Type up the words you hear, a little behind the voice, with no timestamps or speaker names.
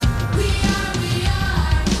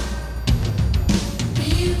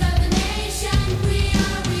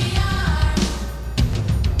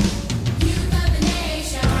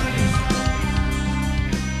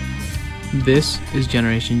This is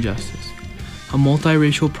Generation Justice, a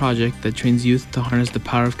multiracial project that trains youth to harness the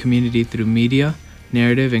power of community through media,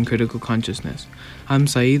 narrative, and critical consciousness. I'm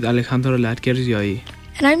Saeed Alejandro Latquer-Zioi.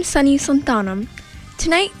 And I'm Sunny Santanam.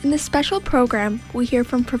 Tonight, in this special program, we hear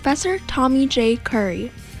from Professor Tommy J.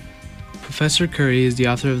 Curry. Professor Curry is the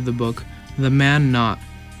author of the book The Man Not: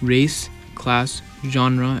 Race, Class,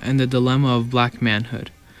 Genre, and the Dilemma of Black Manhood,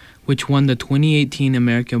 which won the 2018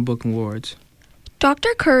 American Book Awards. Dr.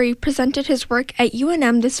 Curry presented his work at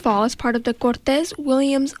UNM this fall as part of the Cortez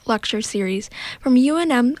Williams Lecture Series from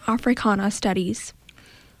UNM Africana Studies.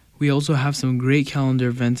 We also have some great calendar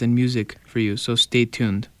events and music for you, so stay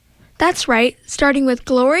tuned. That's right, starting with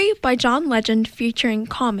Glory by John Legend featuring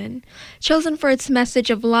Common, chosen for its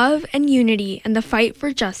message of love and unity and the fight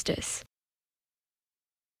for justice.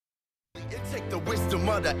 Take the wisdom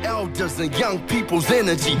of the elders and young people's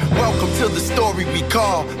energy. Welcome to the story we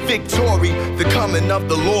call victory. The coming of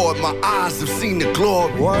the Lord, my eyes have seen the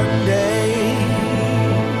glory. One day,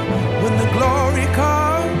 when the glory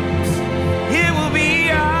comes, it will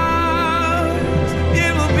be ours.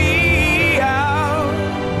 It will be ours.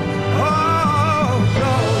 Oh,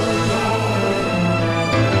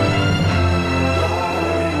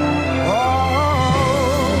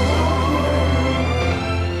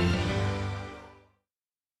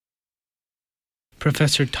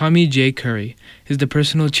 Professor Tommy J. Curry is the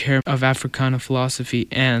personal chair of Africana philosophy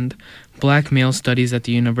and Black male studies at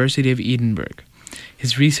the University of Edinburgh.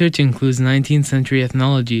 His research includes 19th century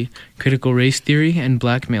ethnology, critical race theory, and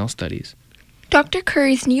Black male studies. Dr.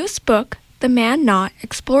 Curry's newest book, The Man Not,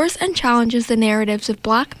 explores and challenges the narratives of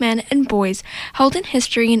Black men and boys held in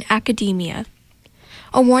history and academia.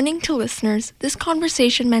 A warning to listeners, this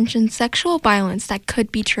conversation mentions sexual violence that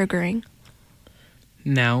could be triggering.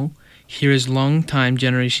 Now, here is longtime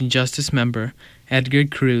Generation Justice member Edgar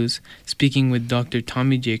Cruz speaking with Dr.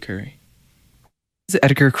 Tommy J. Curry. This is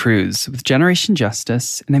Edgar Cruz with Generation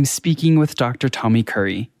Justice, and I'm speaking with Dr. Tommy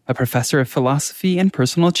Curry, a professor of philosophy and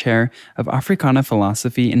personal chair of Africana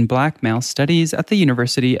philosophy and Black male studies at the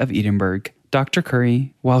University of Edinburgh. Dr.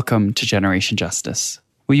 Curry, welcome to Generation Justice.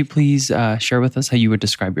 Will you please share with us how you would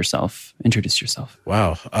describe yourself, introduce yourself?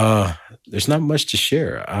 Wow. There's not much to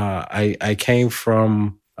share. I came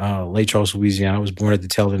from Lake Charles, Louisiana. I was born at the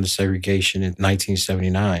tail end of segregation in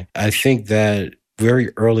 1979. I think that very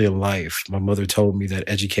early in life, my mother told me that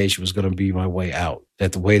education was going to be my way out,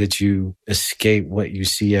 that the way that you escape what you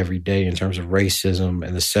see every day in terms of racism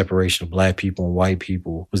and the separation of Black people and white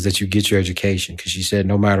people was that you get your education. Because she said,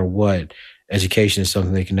 no matter what, education is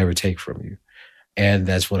something they can never take from you. And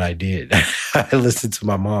that's what I did. I listened to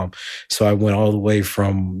my mom. So I went all the way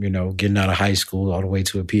from, getting out of high school all the way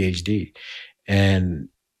to a PhD. And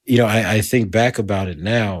I think back about it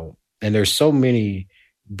now, and there's so many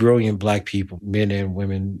brilliant Black people, men and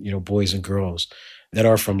women, boys and girls that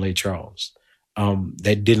are from Lake Charles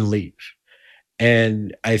that didn't leave.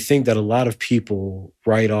 And I think that a lot of people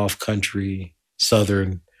write off country,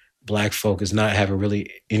 Southern Black folk as not having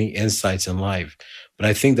really any insights in life. But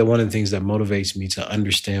I think that one of the things that motivates me to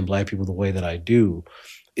understand Black people the way that I do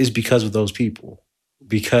is because of those people.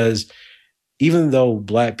 Because even though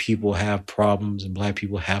Black people have problems and Black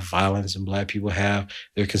people have violence and Black people have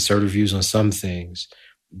their conservative views on some things,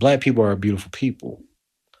 Black people are beautiful people.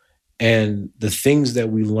 And the things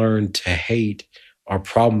that we learn to hate or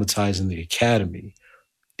problematize in the academy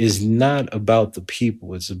is not about the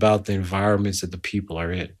people. It's about the environments that the people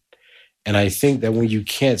are in. And I think that when you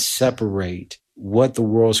can't separate what the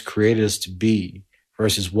world's created us to be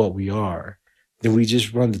versus what we are, then we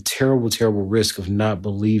just run the terrible, terrible risk of not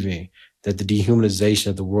believing that the dehumanization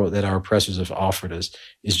of the world that our oppressors have offered us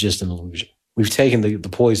is just an illusion. We've taken the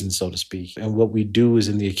poison, so to speak. And what we do is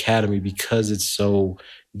in the academy, because it's so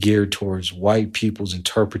geared towards white people's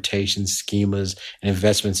interpretations, schemas, and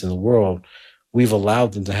investments in the world, we've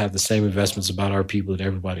allowed them to have the same investments about our people that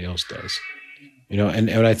everybody else does.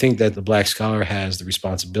 And I think that the Black scholar has the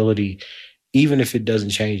responsibility, even if it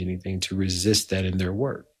doesn't change anything, to resist that in their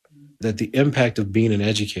work. That the impact of being an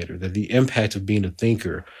educator, that the impact of being a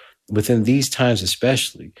thinker, within these times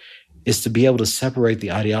especially, is to be able to separate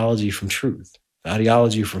the ideology from truth, the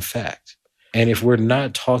ideology from fact. And if we're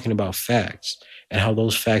not talking about facts and how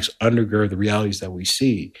those facts undergird the realities that we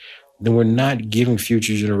see, then we're not giving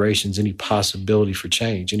future generations any possibility for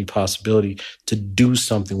change, any possibility to do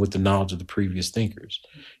something with the knowledge of the previous thinkers.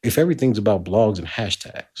 If everything's about blogs and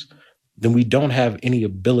hashtags, then we don't have any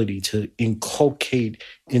ability to inculcate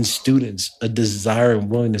in students a desire and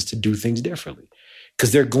willingness to do things differently.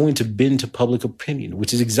 because they're going to bend to public opinion,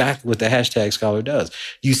 which is exactly what the hashtag scholar does.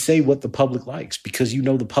 You say what the public likes because you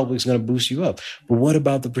know the public's going to boost you up. But what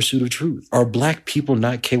about the pursuit of truth? Are Black people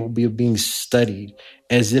not capable of being studied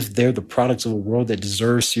as if they're the products of a world that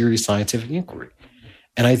deserves serious scientific inquiry?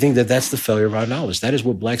 And I think that that's the failure of our knowledge. That is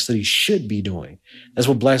what Black studies should be doing. That's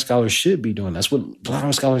what Black scholars should be doing. That's what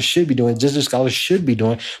Brown scholars should be doing. Gender scholars should be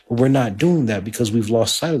doing. But we're not doing that because we've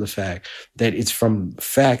lost sight of the fact that it's from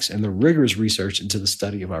facts and the rigorous research into the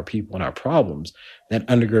study of our people and our problems that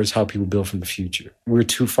undergirds how people build from the future. We're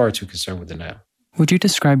far too concerned with it now. Would you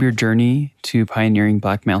describe your journey to pioneering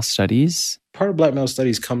Black male studies? Part of Black male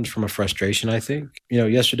studies comes from a frustration, I think.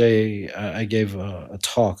 Yesterday I gave a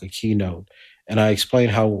talk, a keynote, and I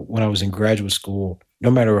explained how when I was in graduate school, no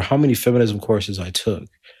matter how many feminism courses I took,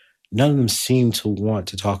 none of them seemed to want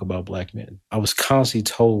to talk about Black men. I was constantly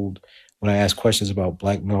told when I asked questions about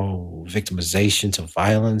Black male victimization to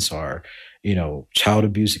violence or, child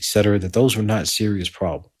abuse, et cetera, that those were not serious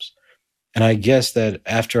problems. And I guess that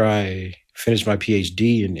after I finished my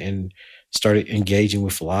PhD and started engaging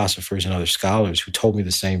with philosophers and other scholars who told me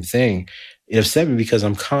the same thing, it upset me because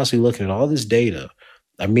I'm constantly looking at all this data.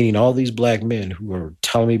 I'm meeting all these Black men who are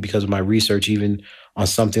telling me because of my research, even on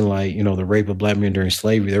something like, the rape of Black men during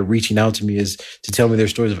slavery, they're reaching out to me to tell me their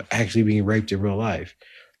stories of actually being raped in real life.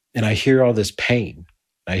 And I hear all this pain.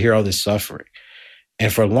 I hear all this suffering.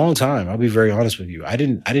 And for a long time, I'll be very honest with you, I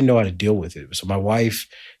didn't know how to deal with it. So my wife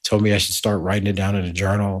told me I should start writing it down in a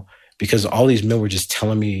journal because all these men were just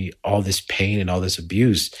telling me all this pain and all this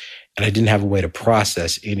abuse. And I didn't have a way to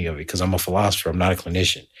process any of it because I'm a philosopher. I'm not a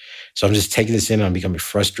clinician. So I'm just taking this in and I'm becoming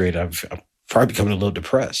frustrated. I'm probably becoming a little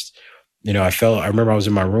depressed. I remember I was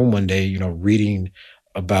in my room one day, reading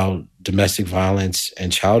about domestic violence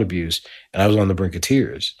and child abuse, and I was on the brink of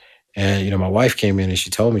tears. And, my wife came in and she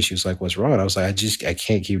told me, she was like, "What's wrong?" And I was like, I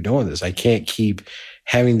can't keep doing this. I can't keep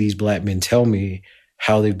having these Black men tell me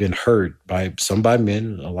how they've been hurt by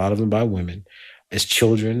men, a lot of them by women, as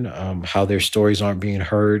children, how their stories aren't being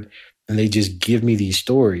heard. And they just give me these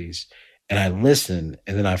stories and I listen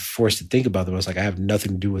and then I'm forced to think about them. I was like, I have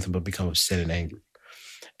nothing to do with them but become upset and angry.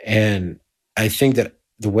 And I think that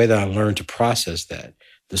the way that I learned to process that,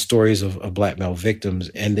 the stories of Black male victims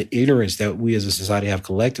and the ignorance that we as a society have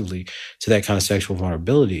collectively to that kind of sexual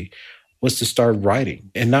vulnerability, was to start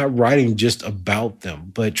writing, and not writing just about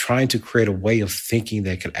them, but trying to create a way of thinking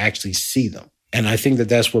that could actually see them. And I think that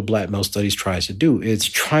that's what Black male studies tries to do. It's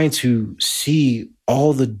trying to see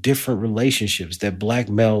all the different relationships that Black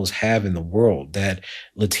males have in the world, that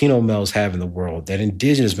Latino males have in the world, that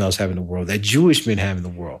Indigenous males have in the world, that Jewish men have in the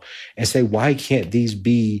world, and say, why can't these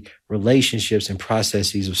be relationships and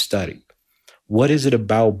processes of study? What is it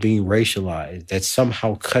about being racialized that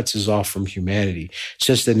somehow cuts us off from humanity,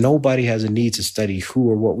 such that nobody has a need to study who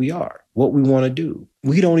or what we are, what we want to do?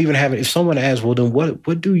 We don't even have it. If someone asks, well, then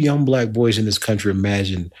what do young Black boys in this country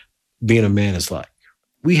imagine being a man is like?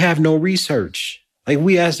 We have no research. Like,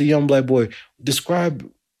 we asked a young Black boy, describe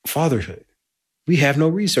fatherhood. We have no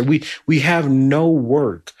research. We have no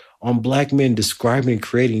work on Black men describing and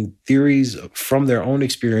creating theories from their own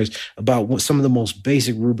experience about what some of the most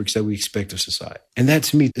basic rubrics that we expect of society. And that,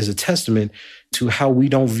 to me, is a testament to how we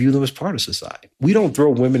don't view them as part of society. We don't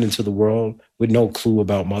throw women into the world with no clue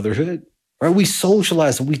about motherhood, right? We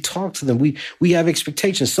socialize them. We talk to them. We have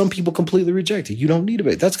expectations. Some people completely reject it. You don't need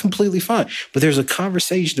it. That's completely fine. But there's a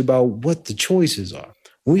conversation about what the choices are.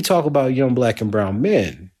 When we talk about young Black and brown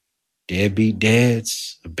men, deadbeat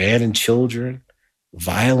dads, abandoned children,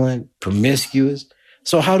 violent, promiscuous.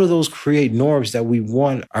 So how do those create norms that we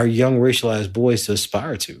want our young racialized boys to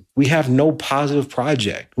aspire to? We have no positive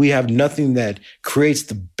project. We have nothing that creates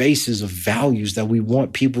the basis of values that we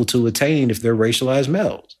want people to attain if they're racialized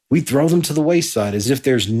males. We throw them to the wayside as if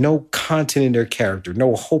there's no content in their character,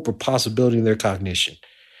 no hope or possibility in their cognition.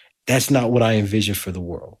 That's not what I envision for the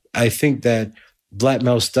world. I think that Black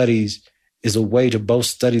male studies is a way to both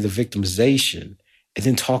study the victimization and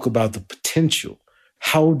then talk about the potential.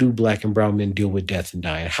 How do Black and brown men deal with death and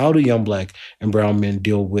dying? How do young Black and brown men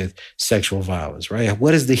deal with sexual violence, right?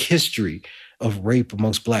 What is the history of rape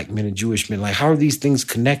amongst Black men and Jewish men? Like, how are these things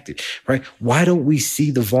connected, right? Why don't we see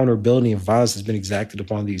the vulnerability and violence that's been exacted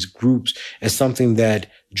upon these groups as something that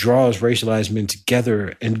draws racialized men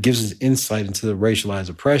together and gives us insight into the racialized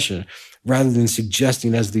oppression, rather than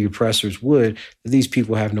suggesting, as the oppressors would, that these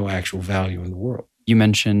people have no actual value in the world? You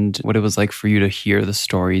mentioned what it was like for you to hear the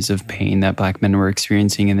stories of pain that Black men were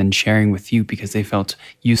experiencing and then sharing with you because they felt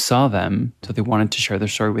you saw them, so they wanted to share their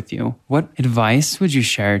story with you. What advice would you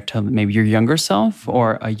share to maybe your younger self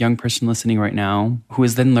or a young person listening right now who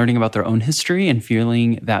is then learning about their own history and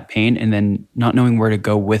feeling that pain and then not knowing where to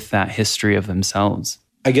go with that history of themselves?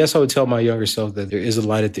 I guess I would tell my younger self that there is a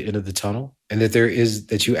light at the end of the tunnel and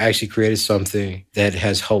that you actually created something that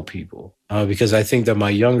has helped people. Because I think that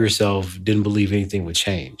my younger self didn't believe anything would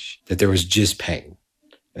change, that there was just pain,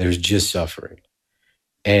 there was just suffering.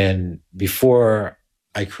 And before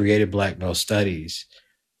I created Black Male Studies,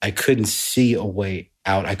 I couldn't see a way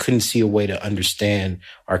out. I couldn't see a way to understand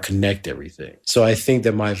or connect everything. So I think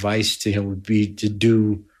that my advice to him would be to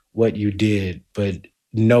do what you did, but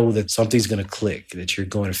know that something's going to click, that you're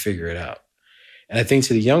going to figure it out. And I think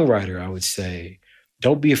to the young writer, I would say,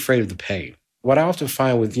 don't be afraid of the pain. What I often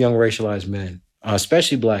find with young racialized men,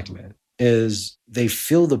 especially Black men, is they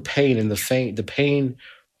feel the pain, and the pain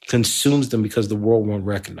consumes them because the world won't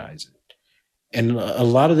recognize it. And a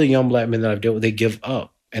lot of the young Black men that I've dealt with, they give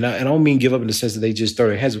up. And I don't mean give up in the sense that they just throw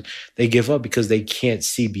their hands up. They give up because they can't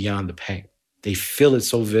see beyond the pain. They feel it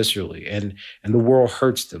so viscerally, and the world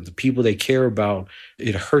hurts them. The people they care about,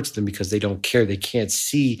 it hurts them because they don't care. They can't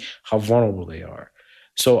see how vulnerable they are.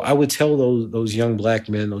 So I would tell those young Black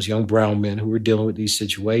men, those young brown men who are dealing with these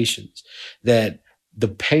situations, that the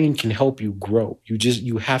pain can help you grow.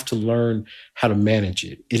 You have to learn how to manage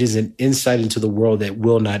it. It is an insight into the world that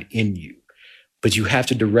will not end you. But you have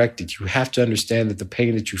to direct it. You have to understand that the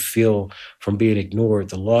pain that you feel from being ignored,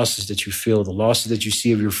 the losses that you feel, the losses that you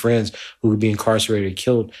see of your friends who would be incarcerated or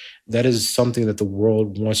killed, that is something that the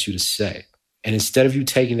world wants you to say. And instead of you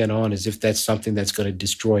taking that on as if that's something that's going to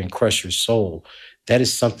destroy and crush your soul, that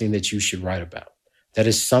is something that you should write about. That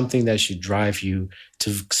is something that should drive you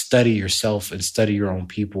to study yourself and study your own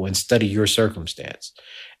people and study your circumstance.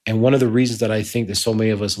 And one of the reasons that I think that so many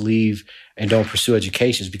of us leave and don't pursue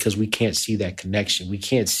education is because we can't see that connection. We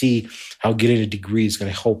can't see how getting a degree is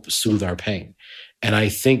going to help soothe our pain. And I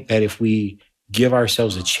think that if we give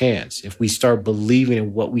ourselves a chance, if we start believing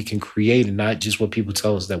in what we can create and not just what people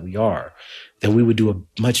tell us that we are, then we would do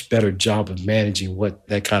a much better job of managing what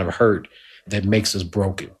that kind of hurt that makes us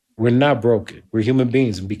broken. We're not broken. We're human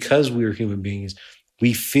beings. And because we're human beings,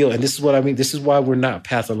 we feel, and this is what I mean, this is why we're not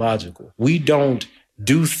pathological. We don't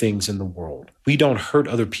do things in the world. We don't hurt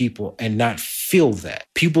other people and not feel that.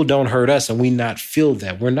 People don't hurt us and we not feel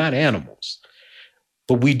that. We're not animals.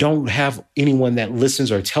 But we don't have anyone that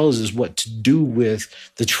listens or tells us what to do with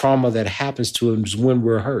the trauma that happens to us when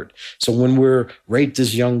we're hurt. So when we're raped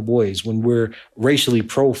as young boys, when we're racially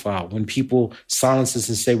profiled, when people silence us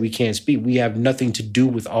and say we can't speak, we have nothing to do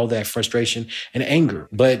with all that frustration and anger.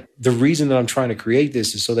 But the reason that I'm trying to create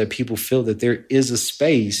this is so that people feel that there is a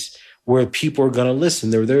space where people are going to listen.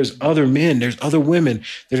 There's other men, there's other women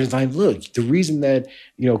that are like, look, the reason that,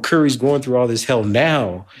 Curry's going through all this hell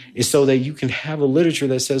now is so that you can have a literature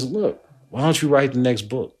that says, look, why don't you write the next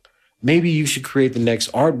book? Maybe you should create the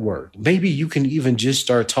next artwork. Maybe you can even just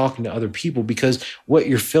start talking to other people, because what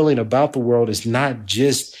you're feeling about the world is not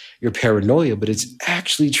just your paranoia, but it's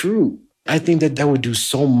actually true. I think that would do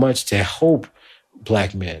so much to help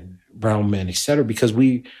Black men, brown men, et cetera, because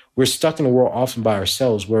we're stuck in a world often by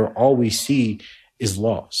ourselves where all we see is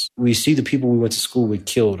loss. We see the people we went to school with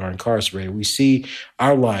killed or incarcerated. We see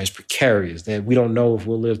our lives precarious, that we don't know if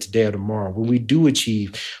we'll live today or tomorrow. When we do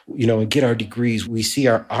achieve, and get our degrees, we see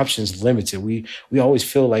our options limited. We always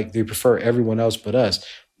feel like they prefer everyone else but us.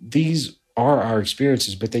 These are our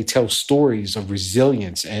experiences, but they tell stories of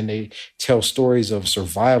resilience, and they tell stories of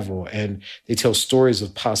survival, and they tell stories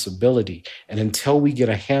of possibility. And until we get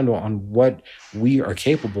a handle on what we are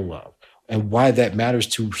capable of and why that matters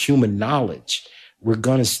to human knowledge, we're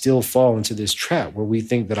going to still fall into this trap where we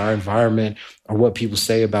think that our environment or what people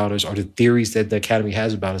say about us or the theories that the Academy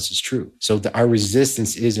has about us is true. So our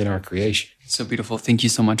resistance is in our creation. So beautiful. Thank you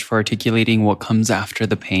so much for articulating what comes after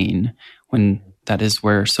the pain, when that is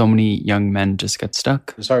where so many young men just get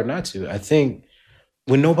stuck. It's hard not to. I think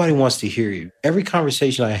when nobody wants to hear you, every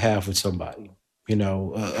conversation I have with somebody,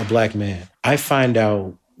 a Black man, I find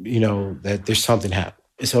out, that there's something happening.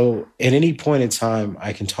 So at any point in time,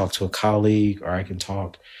 I can talk to a colleague or I can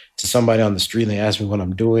talk to somebody on the street and they ask me what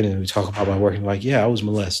I'm doing and we talk about my work and like, yeah, I was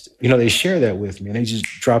molested. They share that with me and they just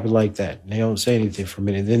drop it like that. And they don't say anything for a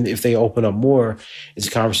minute. And then if they open up more, it's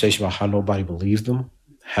a conversation about how nobody believed them,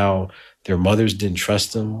 how their mothers didn't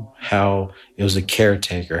trust them, how it was a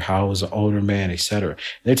caretaker, how it was an older man, et cetera. And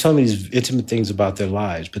they're telling me these intimate things about their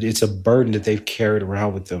lives, but it's a burden that they've carried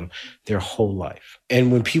around with them their whole life.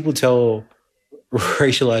 And when people tell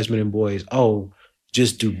racialized men and boys, oh,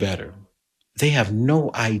 just do better, they have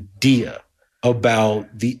no idea about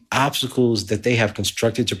the obstacles that they have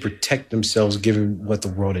constructed to protect themselves given what the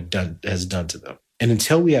world has done to them. And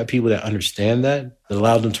until we have people that understand that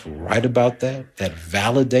allow them to write about that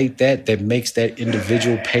validate that makes that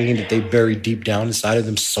individual pain that they bury deep down inside of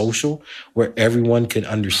them social, where everyone can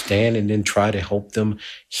understand and then try to help them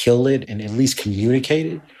heal it and at least communicate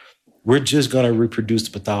it, we're just going to reproduce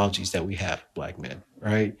the pathologies that we have, Black men,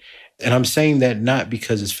 right? And I'm saying that not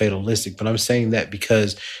because it's fatalistic, but I'm saying that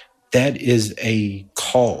because that is a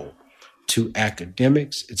call to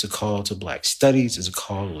academics. It's a call to Black studies. It's a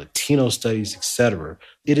call to Latino studies, etc.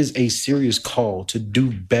 It is a serious call to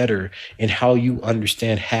do better in how you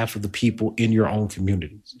understand half of the people in your own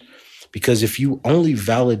communities. Because if you only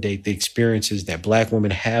validate the experiences that Black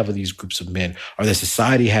women have of these groups of men, or that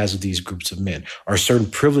society has of these groups of men, or certain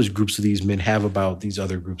privileged groups of these men have about these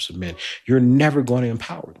other groups of men, you're never going to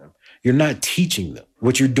empower them. You're not teaching them.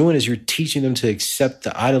 What you're doing is you're teaching them to accept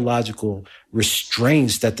the ideological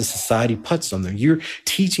restraints that the society puts on them. You're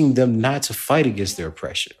teaching them not to fight against their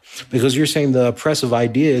oppression, because you're saying the oppressive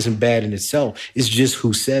idea isn't bad in itself. It's just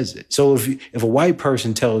who says it. So if a white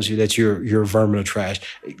person tells you that you're a vermin of trash,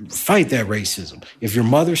 fight that racism. If your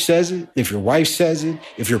mother says it, if your wife says it,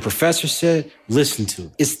 if your professor said it, listen to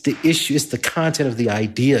it. It's the issue. It's the content of the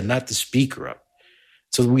idea, not the speaker of it.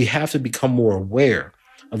 So we have to become more aware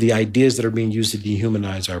of the ideas that are being used to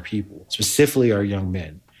dehumanize our people, specifically our young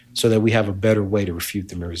men, so that we have a better way to refute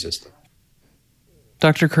them and resist them.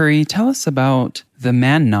 Dr. Curry, tell us about The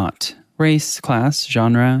Man Not, race, class,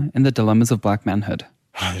 genre, and the dilemmas of Black manhood.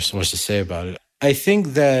 There's so much to say about it. I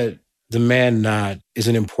think that The Man Not is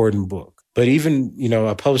an important book. But even,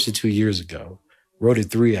 I published it 2 years ago, wrote it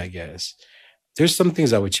 3, I guess. There's some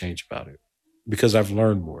things I would change about it because I've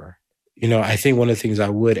learned more. I think one of the things I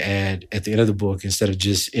would add at the end of the book, instead of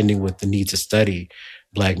just ending with the need to study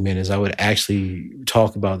Black men, is I would actually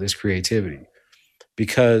talk about this creativity.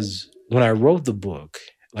 Because when I wrote the book,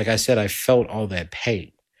 like I said, I felt all that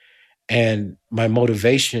pain. And my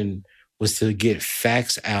motivation was to get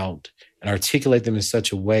facts out and articulate them in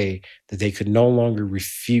such a way that they could no longer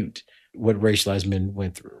refute what racialized men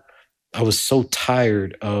went through. I was so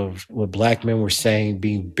tired of what Black men were saying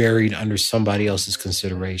being buried under somebody else's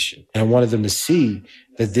consideration. And I wanted them to see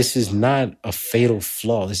that this is not a fatal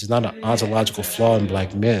flaw. This is not an ontological flaw in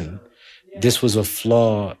Black men. This was a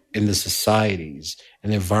flaw in the societies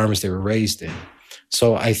and the environments they were raised in.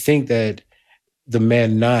 So I think that The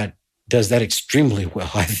Man Not does that extremely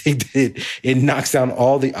well. I think that it knocks down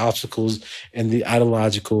all the obstacles and the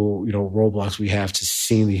ideological, roadblocks we have to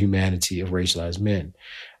seeing the humanity of racialized men.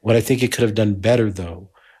 What I think it could have done better, though,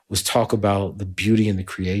 was talk about the beauty and the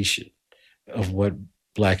creation of what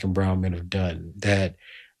Black and brown men have done. That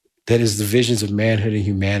is the visions of manhood and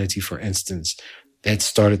humanity, for instance, that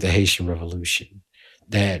started the Haitian Revolution.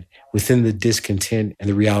 That within the discontent and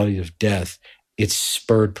the reality of death, it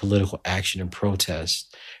spurred political action and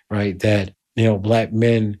protest, right? That, Black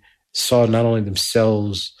men saw not only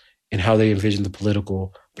themselves in how they envisioned the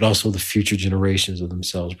political, but also the future generations of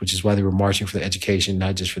themselves, which is why they were marching for the education,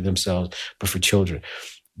 not just for themselves, but for children.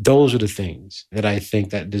 Those are the things that I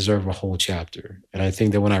think that deserve a whole chapter. And I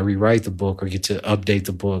think that when I rewrite the book or get to update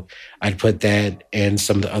the book, I'd put that and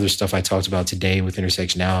some of the other stuff I talked about today with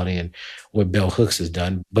intersectionality and what Bell Hooks has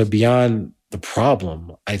done. But beyond the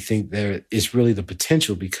problem, I think there is really the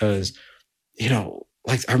potential because,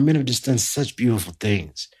 our men have just done such beautiful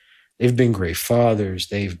things. They've been great fathers.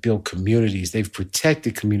 They've built communities. They've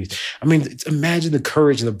protected communities. I mean, imagine the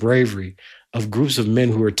courage and the bravery of groups of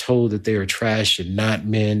men who are told that they are trash and not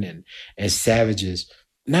men and savages,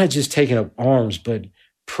 not just taking up arms, but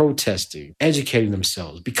protesting, educating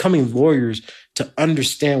themselves, becoming lawyers to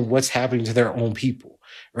understand what's happening to their own people,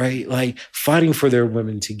 right? Like fighting for their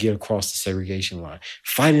women to get across the segregation line,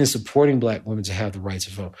 fighting and supporting Black women to have the right to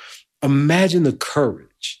vote. Imagine the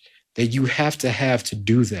courage that you have to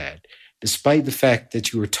do that, despite the fact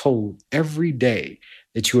that you are told every day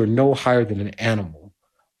that you are no higher than an animal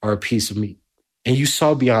or a piece of meat. And you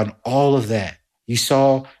saw beyond all of that. You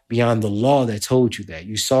saw beyond the law that told you that.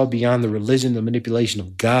 You saw beyond the religion, the manipulation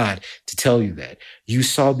of God to tell you that. You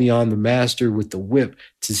saw beyond the master with the whip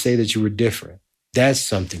to say that you were different. That's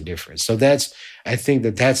something different. So I think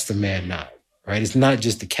that's The Man Not, right? It's not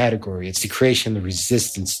just the category. It's the creation of the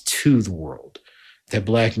resistance to the world that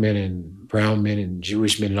Black men and brown men and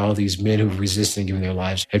Jewish men and all these men who've resisted and given their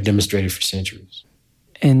lives have demonstrated for centuries.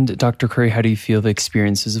 And Dr. Curry, how do you feel the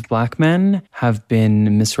experiences of Black men have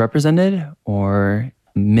been misrepresented or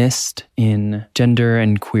missed in gender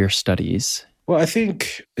and queer studies? Well, I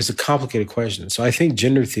think it's a complicated question. So I think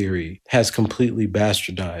gender theory has completely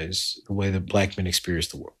bastardized the way that Black men experience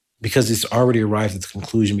the world. because it's already arrived at the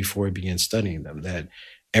conclusion before it begins studying them that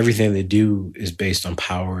everything they do is based on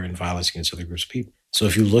power and violence against other groups of people. So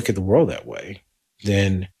if you look at the world that way,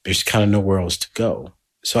 then there's kind of nowhere else to go.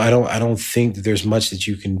 So I don't think that there's much that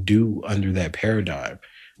you can do under that paradigm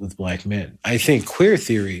with Black men. I think queer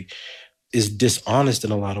theory is dishonest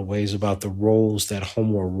in a lot of ways about the roles that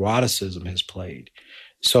homoeroticism has played.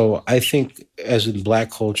 So I think as in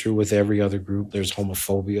Black culture, with every other group, there's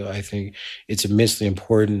homophobia. I think it's immensely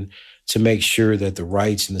important to make sure that the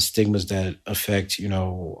rights and the stigmas that affect,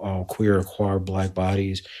 queer or queer Black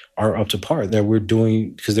bodies are up to par, that we're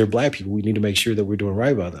doing, because they're Black people, we need to make sure that we're doing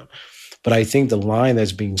right by them. But I think the line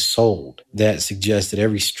that's being sold that suggests that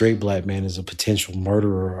every straight Black man is a potential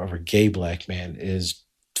murderer of a gay Black man is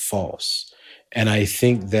false. And I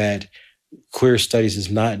think that queer studies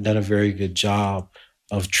has not done a very good job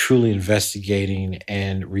of truly investigating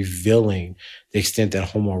and revealing the extent that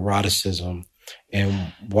homoeroticism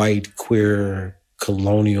and white queer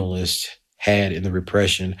colonialists had in the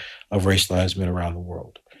repression of racialized men around the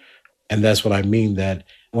world. And that's what I mean, that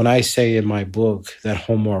when I say in my book that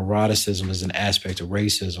homoeroticism is an aspect of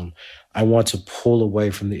racism, I want to pull away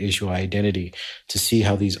from the issue of identity to see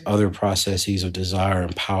how these other processes of desire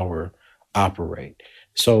and power operate.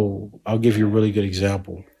 So I'll give you a really good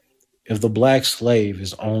example. If the Black slave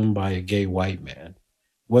is owned by a gay white man,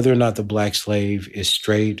 whether or not the Black slave is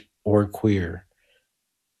straight or queer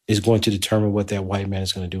is going to determine what that white man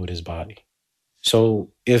is going to do with his body.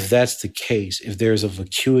 So if that's the case, if there's a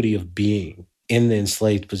vacuity of being in the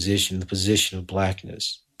enslaved position, the position of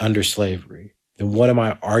Blackness under slavery, then what am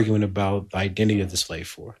I arguing about the identity of the slave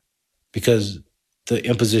for? Because the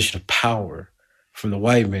imposition of power from the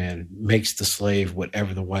white man makes the slave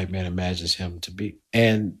whatever the white man imagines him to be.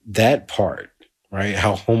 And that part, right,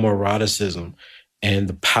 how homoeroticism and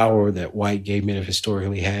the power that white gay men have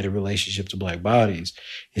historically had in relationship to Black bodies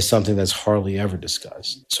is something that's hardly ever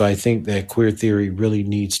discussed. So I think that queer theory really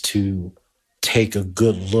needs to take a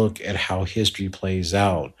good look at how history plays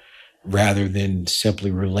out rather than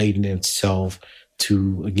simply relating itself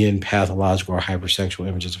to, again, pathological or hypersexual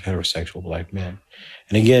images of heterosexual Black men.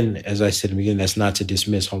 And again, as I said in the beginning, that's not to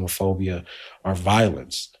dismiss homophobia or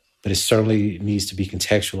violence, but it certainly needs to be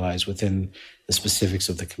contextualized within the specifics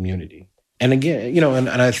of the community. And again, and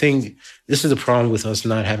I think this is the problem with us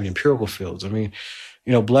not having empirical fields. I mean,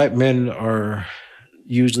 Black men are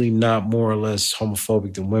usually not more or less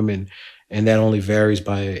homophobic than women, and that only varies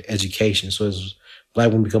by education. So as Black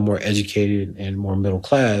women become more educated and more middle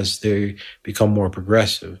class, they become more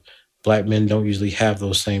progressive. Black men don't usually have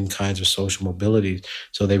those same kinds of social mobilities,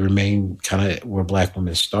 so they remain kind of where Black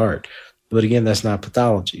women start. But again, that's not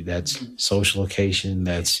pathology. That's social location,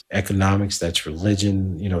 that's economics, that's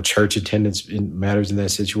religion, church attendance matters in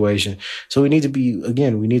that situation. So we need to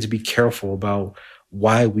be careful about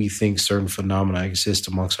why we think certain phenomena exist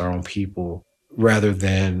amongst our own people rather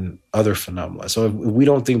than other phenomena. So if we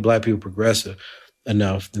don't think Black people progressive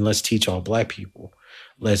enough, then let's teach all Black people.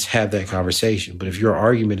 Let's have that conversation. But if your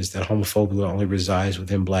argument is that homophobia only resides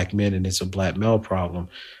within Black men and it's a Black male problem,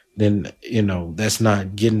 then, that's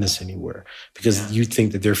not getting us anywhere because you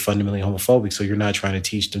think that they're fundamentally homophobic. So you're not trying to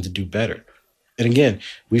teach them to do better. And again,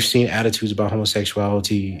 we've seen attitudes about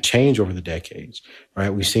homosexuality change over the decades, right?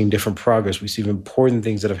 We've seen different progress. We've seen important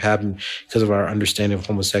things that have happened because of our understanding of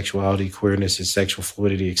homosexuality, queerness, and sexual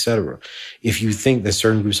fluidity, et cetera. If you think that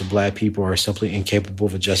certain groups of Black people are simply incapable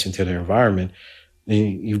of adjusting to their environment,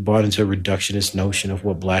 then you've bought into a reductionist notion of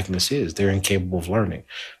what Blackness is. They're incapable of learning.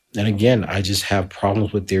 And again, I just have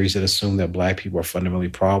problems with theories that assume that Black people are fundamentally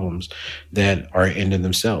problems that are an end in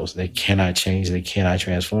themselves. They cannot change. They cannot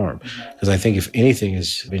transform. Because I think if anything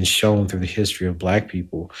has been shown through the history of Black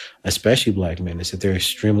people, especially Black men, is that they're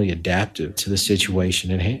extremely adaptive to the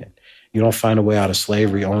situation at hand. You don't find a way out of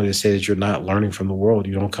slavery only to say that you're not learning from the world.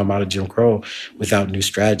 You don't come out of Jim Crow without new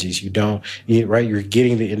strategies. You're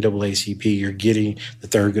getting the NAACP, you're getting the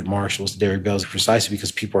Thurgood Marshalls, the Derrick Bells, precisely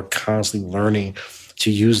because people are constantly learning to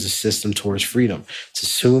use the system towards freedom. To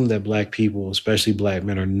assume that Black people, especially Black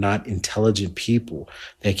men, are not intelligent people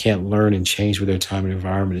that can't learn and change with their time and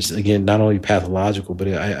environment is, again, not only pathological, but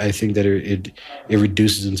I think that it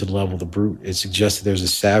reduces them to the level of the brute. It suggests that there's a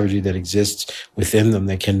savagery that exists within them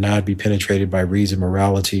that cannot be penetrated by reason,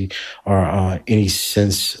 morality, or any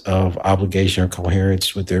sense of obligation or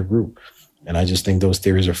coherence with their group. And I just think those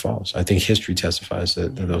theories are false. I think history testifies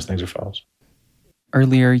that those things are false.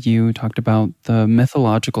 Earlier, you talked about the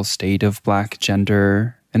mythological state of Black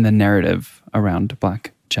gender and the narrative around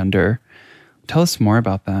Black gender. Tell us more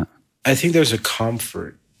about that. I think there's a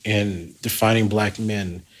comfort in defining Black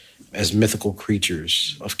men as mythical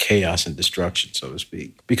creatures of chaos and destruction, so to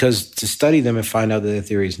speak. Because to study them and find out that their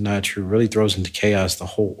theory is not true really throws into chaos the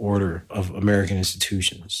whole order of American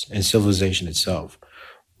institutions and civilization itself.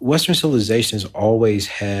 Western civilization has always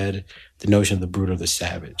had the notion of the brute or the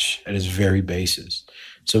savage at its very basis.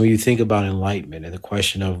 So when you think about enlightenment and the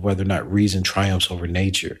question of whether or not reason triumphs over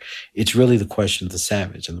nature, it's really the question of the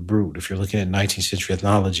savage and the brute. If you're looking at 19th century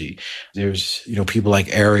ethnology, there's, people like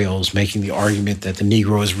Ariels making the argument that the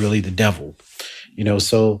Negro is really the devil.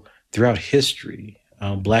 So throughout history,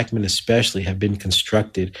 Black men especially have been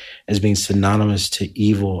constructed as being synonymous to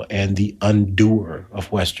evil and the undoer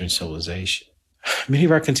of Western civilization. Many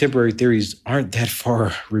of our contemporary theories aren't that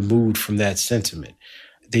far removed from that sentiment.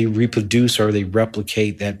 They reproduce or they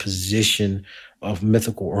replicate that position of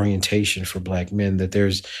mythical orientation for Black men, that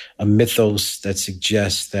there's a mythos that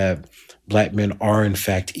suggests that Black men are in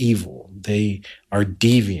fact evil. They are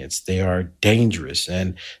deviants. They are dangerous.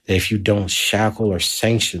 And that if you don't shackle or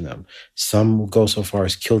sanction them, some will go so far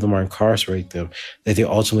as kill them or incarcerate them, that they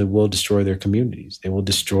ultimately will destroy their communities. They will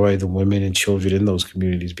destroy the women and children in those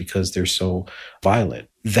communities because they're so violent.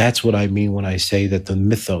 That's what I mean when I say that the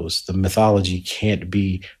mythos, the mythology can't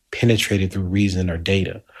be penetrated through reason or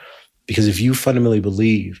data. Because if you fundamentally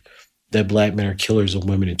believe that Black men are killers of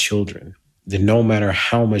women and children, then no matter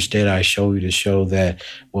how much data I show you to show that,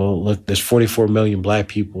 well, look, there's 44 million Black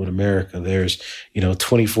people in America. There's,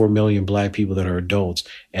 24 million Black people that are adults.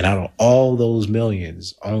 And out of all those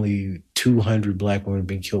millions, only 200 Black women have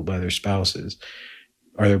been killed by their spouses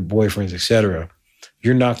or their boyfriends, et cetera.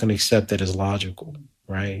 You're not going to accept that as logical,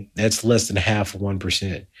 right? That's less than half of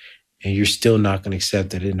 1%. And you're still not going to accept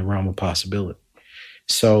that in the realm of possibility.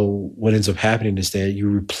 So what ends up happening is that you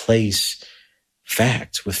replace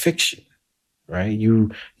facts with fiction. Right?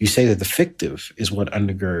 You say that the fictive is what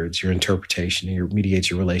undergirds your interpretation and mediates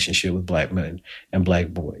your relationship with Black men and Black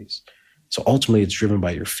boys. So ultimately, it's driven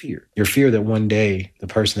by your fear that one day the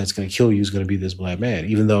person that's going to kill you is going to be this Black man,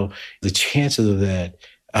 even though the chances of that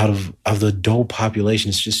out of the adult population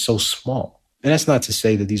is just so small. And that's not to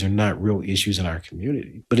say that these are not real issues in our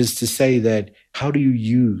community, but it's to say that how do you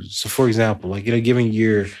use, so for example, like in a given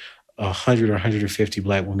year, 100 or 150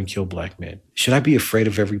 Black women kill Black men. Should I be afraid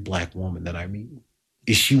of every Black woman that I meet?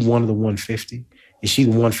 Is she one of the 150? Is she the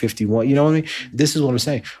 151? You know what I mean? This is what I'm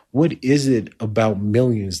saying. What is it about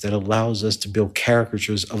millions that allows us to build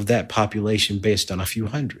caricatures of that population based on a few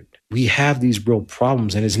hundred? We have these real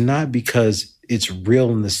problems, and it's not because it's real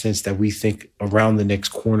in the sense that we think around the next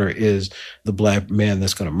corner is the Black man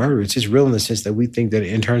that's going to murder. It's just real in the sense that we think that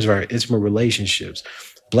in terms of our intimate relationships,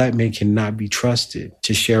 Black men cannot be trusted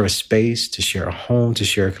to share a space, to share a home, to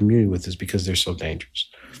share a community with us because they're so dangerous.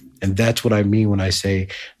 And that's what I mean when I say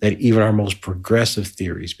that even our most progressive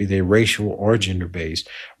theories, be they racial or gender-based,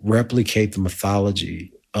 replicate the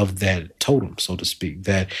mythology of that totem, so to speak,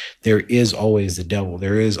 that there is always the devil,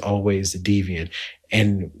 there is always the deviant.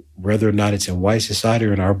 And whether or not it's in white society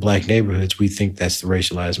or in our Black neighborhoods, we think that's the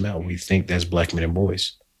racialized male. We think that's Black men and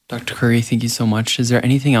boys. Dr. Curry, thank you so much. Is there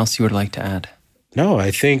anything else you would like to add? No,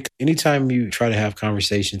 I think anytime you try to have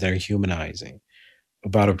conversations that are humanizing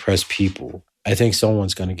about oppressed people, I think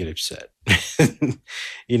someone's going to get upset.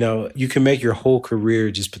 You can make your whole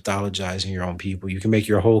career just pathologizing your own people. You can make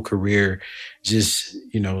your whole career just,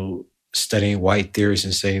 studying white theorists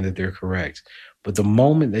and saying that they're correct. But the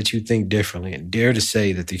moment that you think differently and dare to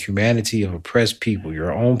say that the humanity of oppressed people,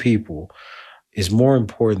 your own people, is more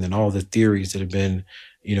important than all the theories that have been,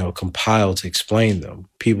 compiled to explain them,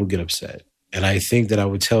 people get upset. And I think that I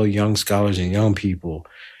would tell young scholars and young people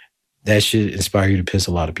that should inspire you to piss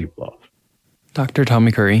a lot of people off. Dr.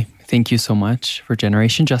 Tommy Curry, thank you so much. For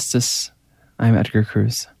Generation Justice, I'm Edgar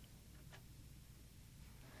Cruz.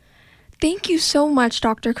 Thank you so much,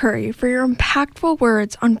 Dr. Curry, for your impactful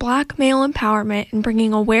words on Black male empowerment and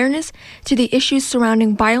bringing awareness to the issues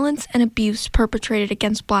surrounding violence and abuse perpetrated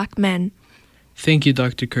against Black men. Thank you,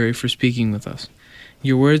 Dr. Curry, for speaking with us.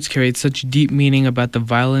 Your words carried such deep meaning about the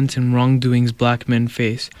violence and wrongdoings Black men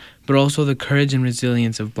face, but also the courage and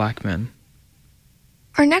resilience of Black men.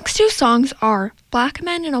 Our next two songs are Black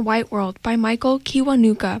Men in a White World by Michael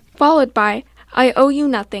Kiwanuka, followed by I Owe You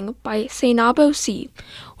Nothing by Sainabo C,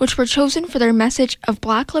 which were chosen for their message of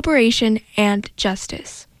Black liberation and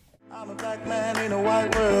justice. I'm a Black man in a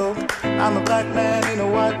white world. I'm a Black man in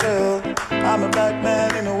a white world. I'm a Black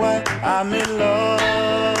man in a white. I'm in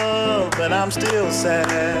love, but I'm still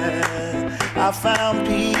sad. I found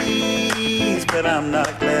peace, but I'm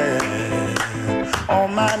not glad. All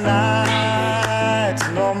my nights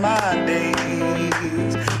and all my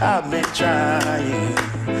days, I've been trying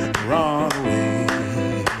the wrong way.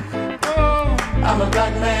 I'm a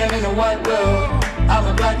Black man in a white world. I'm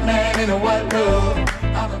a black man in a white world.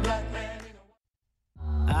 I'm a black man in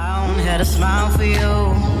a... I don't have to smile for you.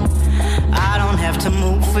 I don't have to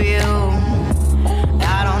move for you.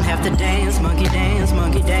 I don't have to dance, monkey dance,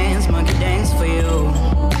 monkey dance, monkey dance for you.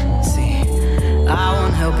 See, I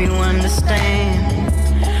won't help you understand.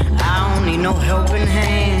 I don't need no helping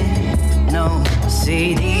hand. No,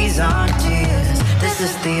 see, these aren't tears. This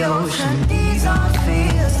is the ocean. These aren't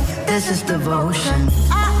fears. This is devotion.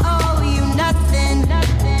 I owe you nothing.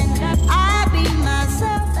 I be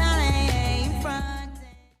myself and I ain't fronting.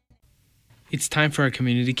 It's time for our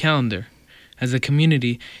community calendar. As a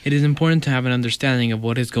community, it is important to have an understanding of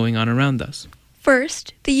what is going on around us.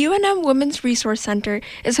 First, the UNM Women's Resource Center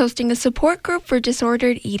is hosting a support group for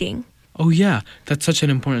disordered eating. Oh yeah, that's such an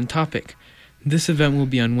important topic. This event will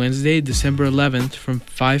be on Wednesday, December 11th from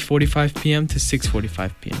 5:45 p.m. to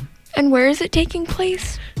 6:45 p.m. And where is it taking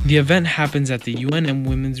place? The event happens at the UNM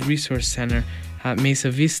Women's Resource Center at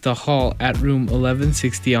Mesa Vista Hall at room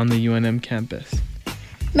 1160 on the UNM campus.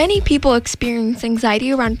 Many people experience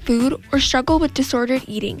anxiety around food or struggle with disordered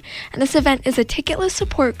eating, and this event is a ticketless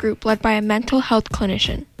support group led by a mental health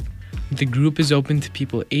clinician. The group is open to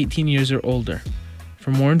people 18 years or older.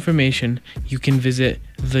 For more information, you can visit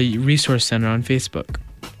the Resource Center on Facebook.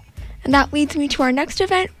 And that leads me to our next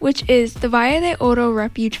event, which is the Valle de Oro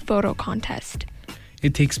Refuge Photo Contest.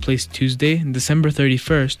 It takes place Tuesday, December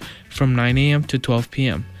 31st from 9 a.m. to 12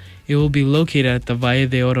 p.m. It will be located at the Valle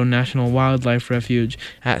de Oro National Wildlife Refuge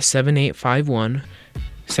at 7851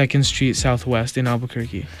 2nd Street Southwest in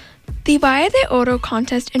Albuquerque. The Valle de Oro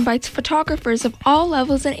contest invites photographers of all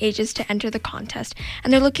levels and ages to enter the contest,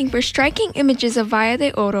 and they're looking for striking images of Valle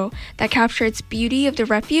de Oro that capture its beauty of the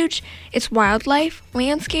refuge, its wildlife,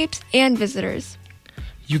 landscapes, and visitors.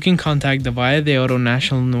 You can contact the Valle de Oro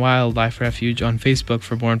National Wildlife Refuge on Facebook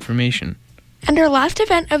for more information. And our last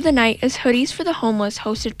event of the night is Hoodies for the Homeless,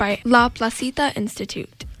 hosted by La Placita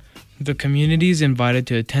Institute. The community is invited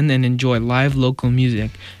to attend and enjoy live local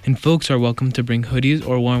music, and folks are welcome to bring hoodies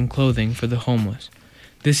or warm clothing for the homeless.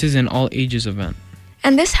 This is an all-ages event.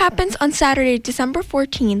 And this happens on Saturday, December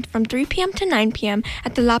 14th from 3 p.m. to 9 p.m.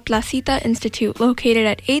 at the La Placita Institute, located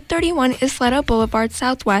at 831 Isleta Boulevard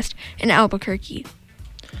Southwest in Albuquerque.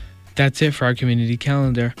 That's it for our community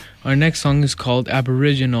calendar. Our next song is called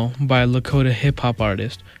Aboriginal by a Lakota hip-hop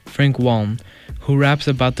artist, Frank Walton, who raps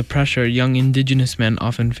about the pressure young indigenous men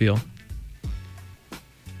often feel.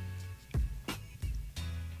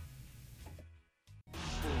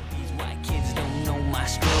 These white kids don't know my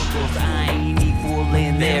struggles. I ain't equal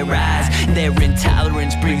in their eyes. Their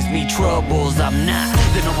intolerance brings me troubles. I'm not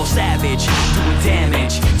the noble savage doing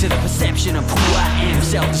damage to the perception of who I am.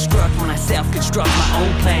 Self-destruct when I self-construct my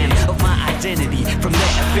own plan of my identity from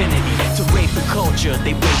their affinity to rape the culture.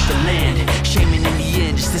 They rape the land, shaming in the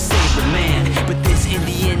end just to save the man. But this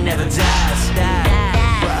Indian never dies.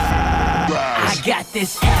 I got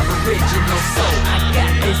this aboriginal soul. I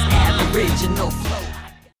got this aboriginal flow.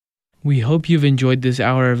 We hope you've enjoyed this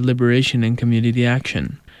hour of liberation and community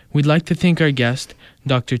action. We'd like to thank our guest,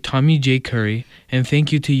 Dr. Tommy J. Curry, and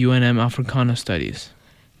thank you to UNM Africana Studies.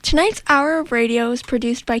 Tonight's hour of radio is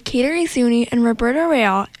produced by Kater Izuni and Roberta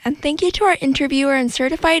Real, and thank you to our interviewer and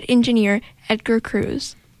certified engineer, Edgar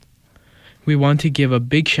Cruz. We want to give a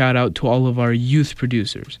big shout out to all of our youth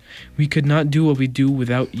producers. We could not do what we do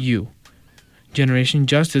without you. Generation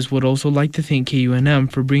Justice would also like to thank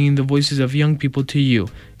KUNM for bringing the voices of young people to you,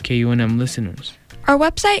 KUNM listeners. Our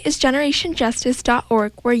website is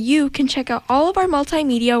generationjustice.org, where you can check out all of our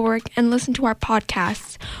multimedia work and listen to our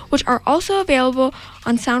podcasts, which are also available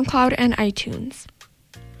on SoundCloud and iTunes.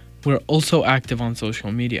 We're also active on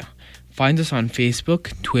social media. Find us on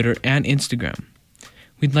Facebook, Twitter, and Instagram.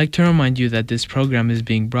 We'd like to remind you that this program is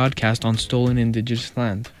being broadcast on stolen Indigenous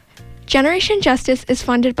land. Generation Justice is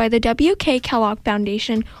funded by the W.K. Kellogg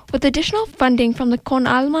Foundation with additional funding from the Con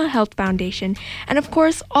Alma Health Foundation, and of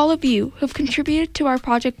course all of you who have contributed to our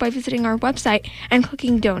project by visiting our website and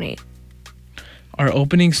clicking donate. Our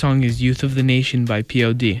opening song is Youth of the Nation by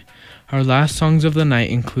POD. Our last songs of the night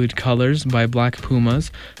include Colors by Black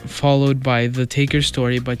Pumas, followed by The Taker's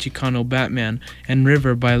Story by Chicano Batman, and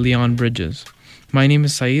River by Leon Bridges. My name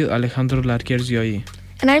is Said Alejandro Larquer-Zioy.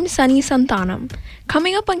 And I'm Sunny Santanam.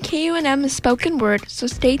 Coming up on KUNM is Spoken Word, so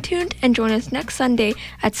stay tuned and join us next Sunday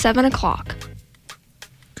at 7 o'clock.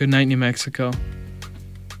 Good night, New Mexico.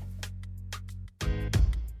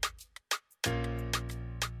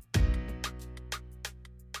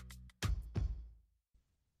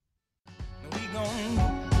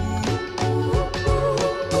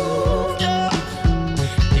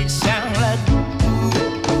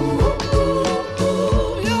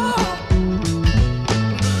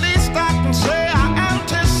 I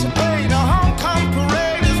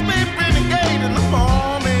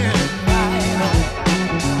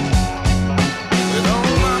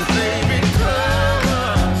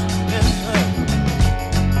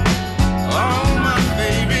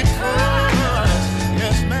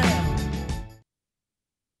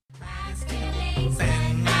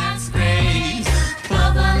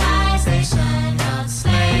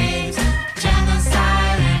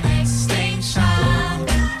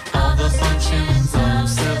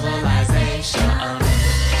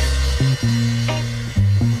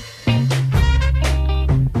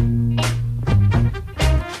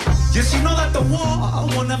war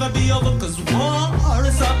will never be over, cause war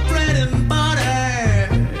is our bread and butter.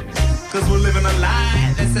 Cause we're living a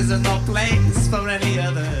lie, this isn't no place for any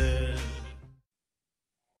other.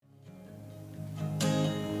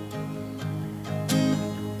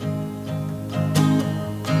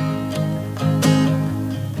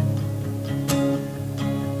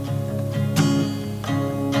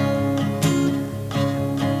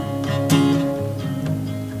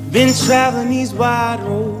 Been traveling these wide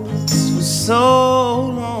roads for so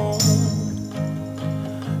long.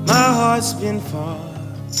 My heart's been far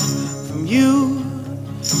from you,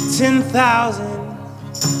 10,000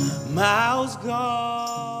 miles gone.